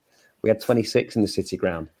weekend. We had 26 in the City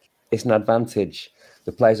Ground. It's an advantage.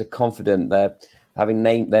 The players are confident. They're having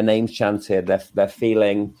their names chanted. They're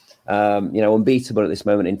feeling unbeatable at this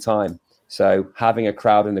moment in time. So having a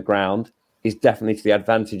crowd in the ground is definitely to the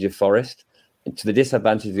advantage of Forest, to the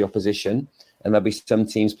disadvantage of the opposition. And there'll be some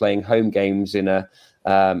teams playing home games in a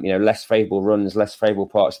less favourable runs, less favourable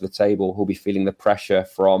parts of the table, who'll be feeling the pressure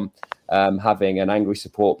from having an angry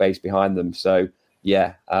support base behind them. So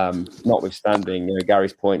yeah, notwithstanding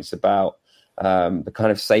Gary's points about the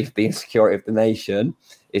kind of safety and security of the nation,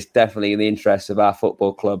 it's definitely in the interest of our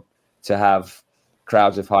football club to have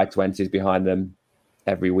crowds of high 20s behind them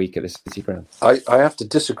every week at the City Ground. I have to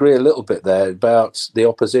disagree a little bit there about the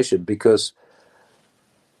opposition, because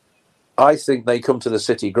I think they come to the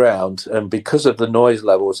City Ground, and because of the noise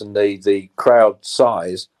levels and the crowd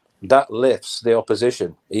size, that lifts the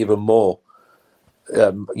opposition even more,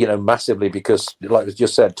 massively, because, like I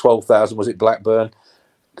just said, 12,000, was it Blackburn?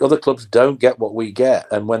 Other clubs don't get what we get.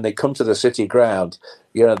 And when they come to the City Ground,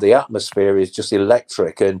 the atmosphere is just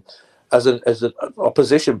electric. And as an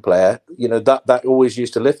opposition player, that always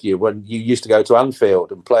used to lift you. When you used to go to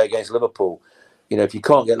Anfield and play against Liverpool, if you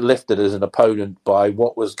can't get lifted as an opponent by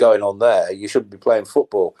what was going on there, you shouldn't be playing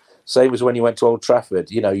football. Same as when you went to Old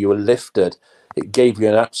Trafford, you were lifted. It gave you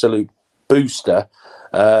an absolute booster,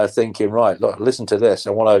 thinking, right, look, listen to this.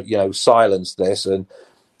 I want to, silence this. And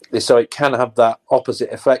so it can have that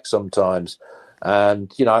opposite effect sometimes.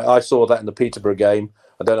 And, I saw that in the Peterborough game.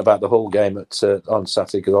 I don't know about the Hull game on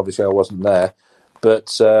Saturday, because obviously I wasn't there.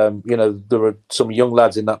 But, there were some young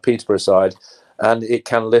lads in that Peterborough side, and it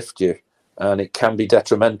can lift you. And it can be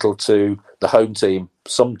detrimental to the home team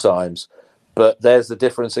sometimes. But there's the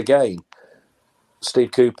difference again.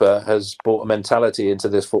 Steve Cooper has brought a mentality into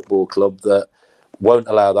this football club that won't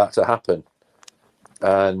allow that to happen.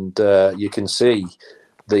 And you can see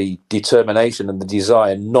the determination and the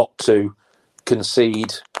desire not to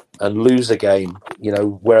concede and lose a game.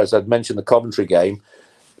 Whereas I'd mentioned the Coventry game,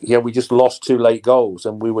 we just lost 2 late goals,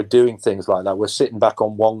 and we were doing things like that. We're sitting back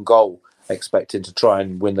on 1 goal, expecting to try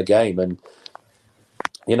and win the game, and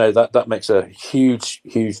that makes a huge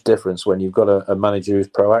difference when you've got a manager who's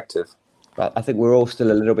proactive. But I think we're all still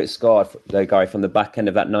a little bit scarred, though, Gary, from the back end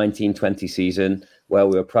of that 1920 season, where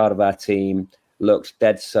we were proud of our team, looked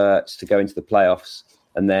dead cert to go into the playoffs,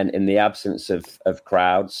 and then in the absence of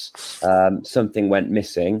crowds, something went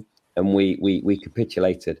missing, and we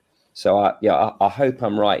capitulated. So I hope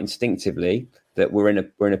I'm right instinctively that we're in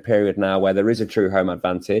a period now where there is a true home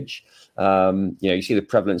advantage. You see the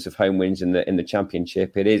prevalence of home wins in the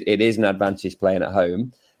Championship. It is an advantage playing at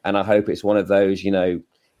home, and I hope it's one of those.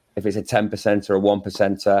 If it's a 10% or a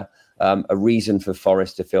 1%, a reason for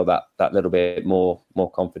Forest to feel that little bit more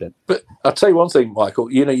confident. But I'll tell you one thing,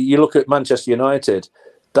 Michael. You look at Manchester United.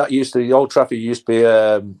 The Old Trafford used to be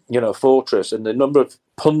a fortress, and the number of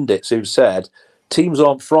pundits who've said teams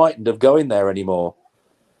aren't frightened of going there anymore.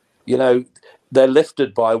 They're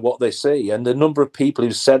lifted by what they see. And the number of people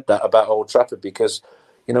who said that about Old Trafford, because,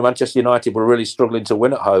 Manchester United were really struggling to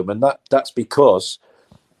win at home. And that's because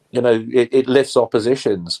it lifts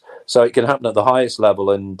oppositions. So it can happen at the highest level.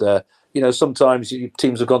 And, sometimes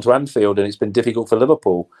teams have gone to Anfield and it's been difficult for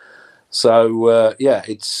Liverpool. So,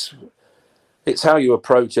 it's how you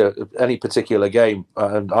approach any particular game.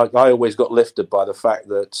 And I always got lifted by the fact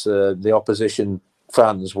that the opposition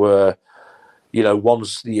fans were,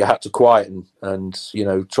 ones you had to quieten and,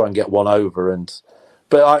 try and get one over.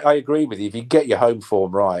 But I agree with you. If you get your home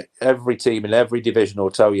form right, every team in every division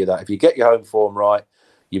will tell you that. If you get your home form right,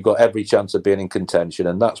 you've got every chance of being in contention.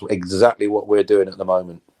 And that's exactly what we're doing at the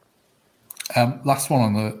moment. Last one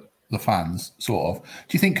on the fans, sort of. Do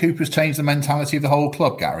you think Cooper's changed the mentality of the whole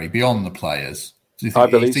club, Gary, beyond the players? Do you think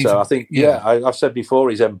I believe so. I think, I've said before,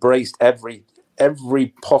 he's embraced every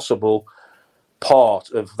possible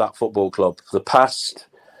part of that football club. The past,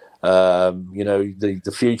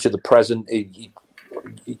 the future, the present.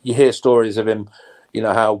 You hear stories of him,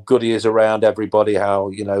 how good he is around everybody,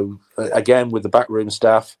 how, again, with the backroom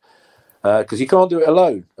staff, because you can't do it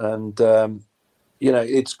alone. And,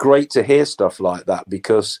 it's great to hear stuff like that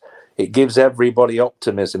because it gives everybody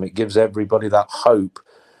optimism. It gives everybody that hope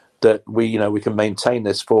that we can maintain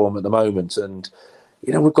this form at the moment. And,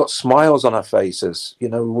 we've got smiles on our faces.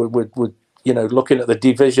 We're looking at the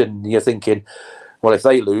division, you're thinking, well, if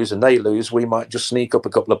they lose, we might just sneak up a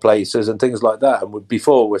couple of places and things like that. And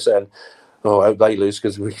before we're saying, oh, I hope they lose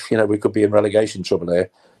because we could be in relegation trouble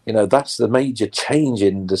here. That's the major change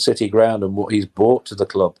in the City ground and what he's brought to the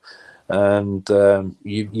club. And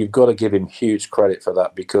you've got to give him huge credit for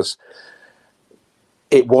that because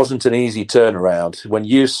it wasn't an easy turnaround. When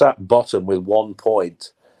you sat bottom with 1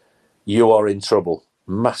 point, you are in trouble,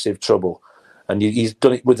 massive trouble. And he's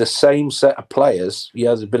done it with the same set of players. Yeah,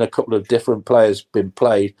 there's been a couple of different players been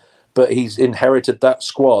played, but he's inherited that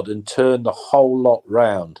squad and turned the whole lot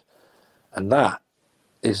round. And that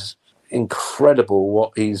is incredible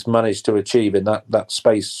what he's managed to achieve in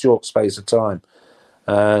that short space of time.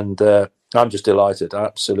 And I'm just delighted,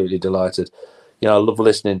 absolutely delighted. I love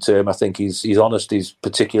listening to him. I think he's honest. He's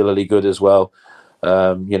particularly good as well.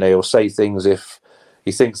 He'll say things if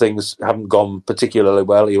he thinks things haven't gone particularly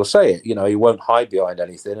well, he'll say it. He won't hide behind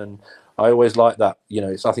anything. And I always like that.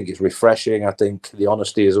 I think it's refreshing. I think the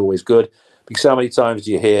honesty is always good. Because how many times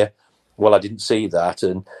do you hear, well, I didn't see that.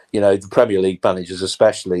 And, the Premier League managers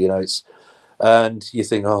especially, and you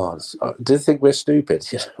think, oh, do you think we're stupid?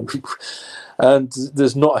 And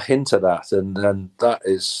there's not a hint of that. And that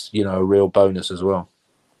is, a real bonus as well.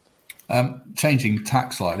 Changing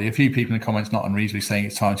tack slightly, a few people in the comments not unreasonably saying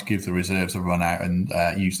it's time to give the reserves a run out and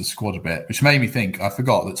use the squad a bit, which made me think, I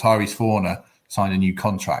forgot that Tyrese Forner signed a new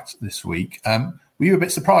contract this week. Were you a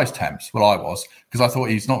bit surprised, Temps? Well, I was, because I thought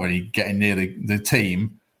he's not really getting near the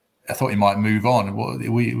team. I thought he might move on.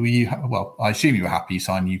 Were you, well, I assume you were happy he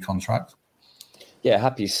signed a new contract. Yeah,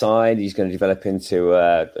 happy signed. He's going to develop into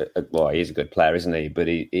well, he's a good player, isn't he? But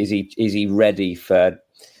is he ready for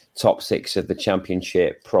top six of the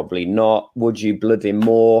Championship? Probably not. Would you blood him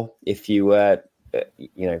more if you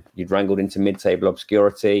you'd wrangled into mid-table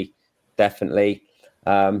obscurity? Definitely.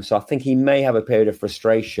 So I think he may have a period of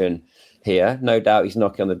frustration here. No doubt he's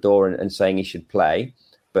knocking on the door and saying he should play,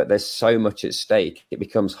 but there's so much at stake. It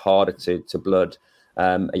becomes harder to blood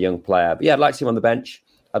a young player. But yeah, I'd like to see him on the bench.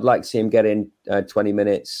 I'd like to see him get in 20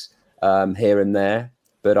 minutes here and there,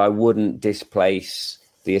 but I wouldn't displace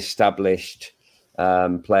the established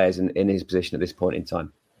players in his position at this point in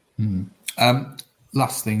time.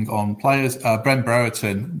 Last thing on players, Ben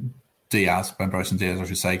Brereton Diaz, I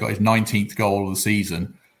should say, got his 19th goal of the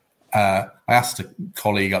season. I asked a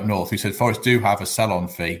colleague up north who said Forest do have a sell-on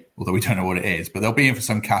fee, although we don't know what it is, but they'll be in for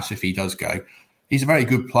some cash if he does go. He's a very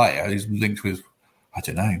good player. He's linked with, I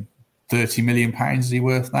don't know, £30 million is he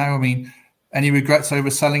worth now? I mean, any regrets over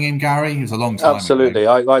selling him, Gary? It was a long time Absolutely.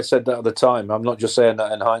 ago. I said that at the time. I'm not just saying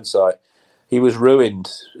that in hindsight. He was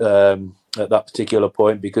ruined at that particular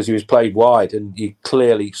point because he was played wide and you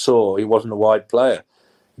clearly saw he wasn't a wide player.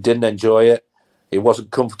 He didn't enjoy it. He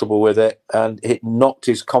wasn't comfortable with it and it knocked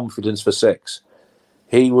his confidence for six.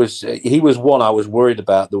 He was one I was worried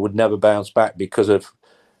about that would never bounce back because of,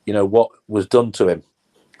 what was done to him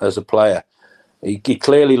as a player. He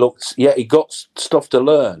clearly looked, he got stuff to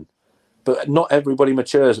learn, but not everybody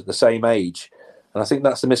matures at the same age. And I think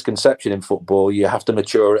that's the misconception in football. You have to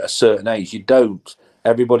mature at a certain age. You don't.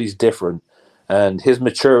 Everybody's different. And his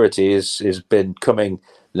maturity has been coming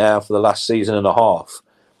now for the last season and a half.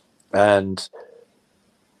 And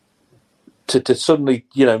to suddenly,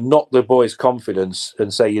 knock the boy's confidence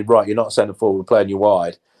and say, you're right, you're not centre forward, we're playing you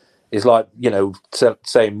wide, is like,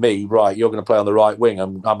 saying me, right, you're going to play on the right wing,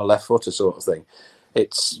 I'm a left footer sort of thing.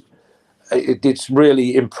 it's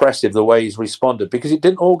really impressive the way he's responded, because it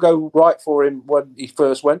didn't all go right for him when he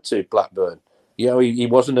first went to Blackburn. You know, he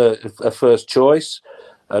wasn't a first choice,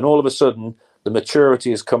 and all of a sudden the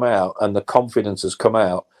maturity has come out and the confidence has come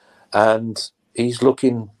out, and he's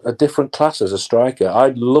looking a different class as a striker.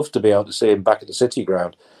 I'd love to be able to see him back at the City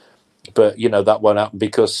Ground, but you know that won't happen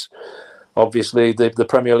because obviously the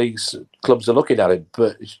Premier League's clubs are looking at him.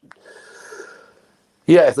 But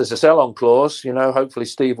yeah, if there's a sell-on clause, you know, hopefully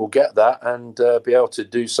Steve will get that and be able to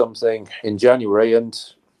do something in January. And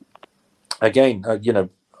again, you know,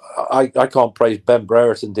 I can't praise Ben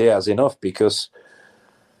Brereton Diaz enough, because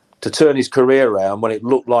to turn his career around when it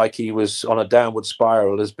looked like he was on a downward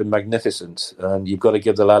spiral has been magnificent. And you've got to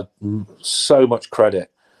give the lad so much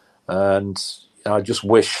credit. And I just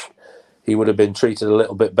wish he would have been treated a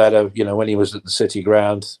little bit better, you know, when he was at the City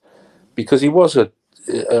Ground, because he was an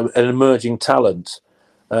emerging talent.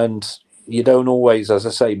 And you don't always, as I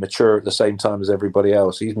say, mature at the same time as everybody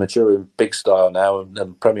else. He's maturing big style now,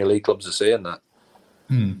 and Premier League clubs are seeing that.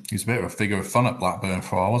 He's a bit of a figure of fun at Blackburn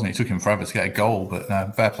for a while, wasn't he? It took him forever to get a goal, but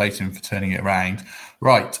fair play to him for turning it around.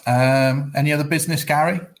 Right. Any other business,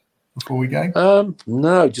 Gary, before we go?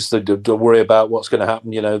 No, just to worry about what's going to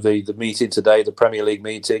happen. You know, the meeting today, the Premier League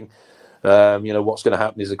meeting, you know, what's going to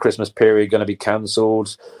happen. Is the Christmas period going to be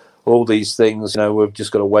cancelled? All these things, you know, we've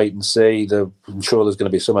just got to wait and see. I'm sure there's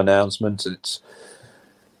going to be some announcement.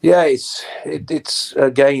 It's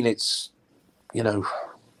again, you know,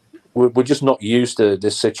 we're just not used to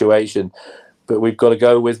this situation, but we've got to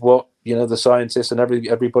go with what, you know, the scientists and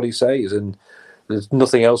everybody says, and there's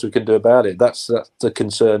nothing else we can do about it. That's the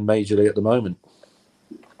concern majorly at the moment.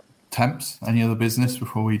 Temps, any other business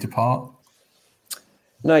before we depart?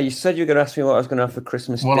 No, you said you were going to ask me what I was going to have for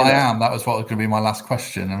Christmas dinner. Well, I am. That was what was going to be my last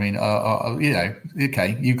question. I mean, you know,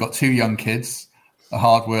 okay, you've got 2 young kids, a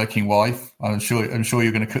hard-working wife. I'm sure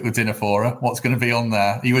you're going to cook the dinner for her. What's going to be on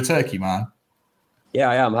there? Are you a turkey man? Yeah,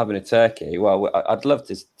 I am having a turkey. Well, I'd love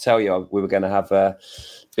to tell you we were going to have a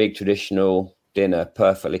big traditional dinner,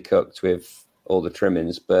 perfectly cooked with all the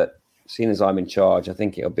trimmings. But seeing as I'm in charge, I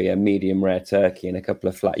think it'll be a medium rare turkey and a couple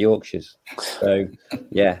of flat Yorkshires. So,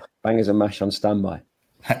 yeah, bangers and mash on standby.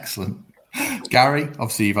 Excellent. Gary,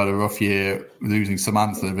 obviously you've had a rough year losing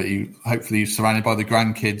Samantha, but hopefully you're surrounded by the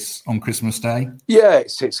grandkids on Christmas Day. Yeah,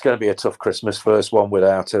 it's going to be a tough Christmas, first one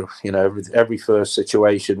without her. You know, every first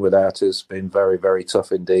situation without her has been very, very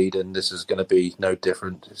tough indeed, and this is going to be no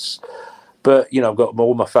different. But, you know, I've got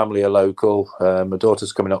all my family are local. My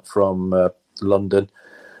daughter's coming up from London.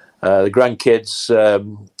 The grandkids,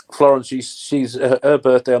 Florence, she's her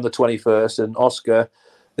birthday on the 21st, and Oscar,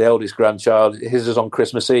 the eldest grandchild, his is on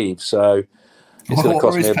Christmas Eve. So it's going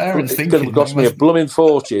to cost me a blooming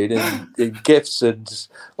fortune in gifts and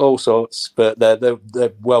all sorts, but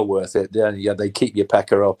they're well worth it. Yeah, they keep your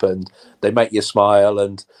pecker up and they make you smile,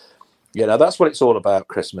 and you know that's what it's all about.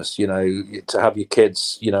 Christmas, you know, to have your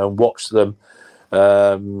kids, you know, and watch them.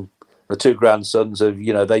 The 2 grandsons have,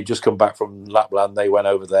 you know, they just come back from Lapland. They went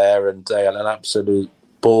over there and they had an absolute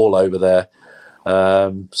ball over there.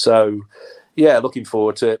 So. Yeah, looking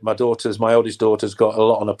forward to it. My oldest daughter's got a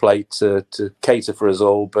lot on her plate to cater for us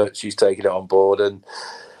all, but she's taking it on board. And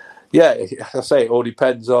yeah, I say it all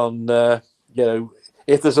depends on, you know,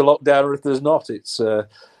 if there's a lockdown or if there's not. It's,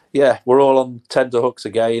 yeah, we're all on tender hooks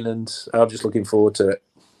again, and I'm just looking forward to it.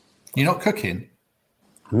 You're not cooking?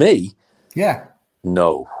 Me? Yeah.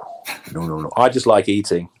 No. I just like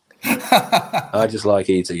eating. I just like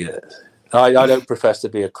eating it. I don't profess to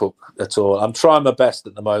be a cook at all. I'm trying my best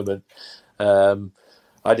at the moment.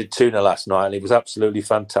 I did tuna last night and it was absolutely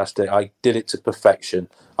fantastic. I did it to perfection.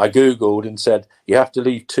 I Googled and said, you have to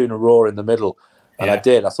leave tuna raw in the middle. And I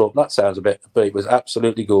did. I thought, that sounds a bit, but it was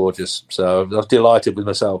absolutely gorgeous. So I was delighted with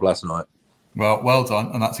myself last night. Well done.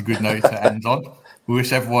 And that's a good note to end on. We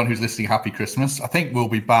wish everyone who's listening happy Christmas. I think we'll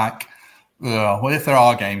be back. Well, if there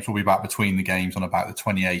are games, we'll be back between the games on about the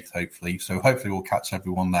 28th, hopefully. So hopefully we'll catch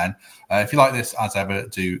everyone then. If you like this, as ever,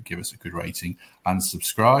 do give us a good rating and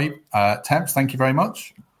subscribe. Temps, thank you very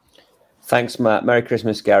much. Thanks, Matt. Merry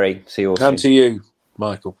Christmas, Gary. See you all soon. And to you,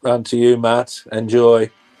 Michael. And to you, Matt. Enjoy.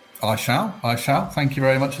 I shall. Thank you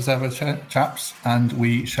very much as ever, chaps. And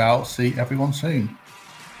we shall see everyone soon.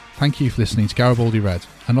 Thank you for listening to Garibaldi Red,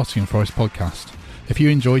 a Nottingham Forest podcast. If you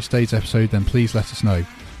enjoyed today's episode, then please let us know.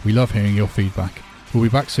 We love hearing your feedback. We'll be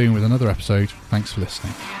back soon with another episode. Thanks for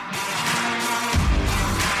listening.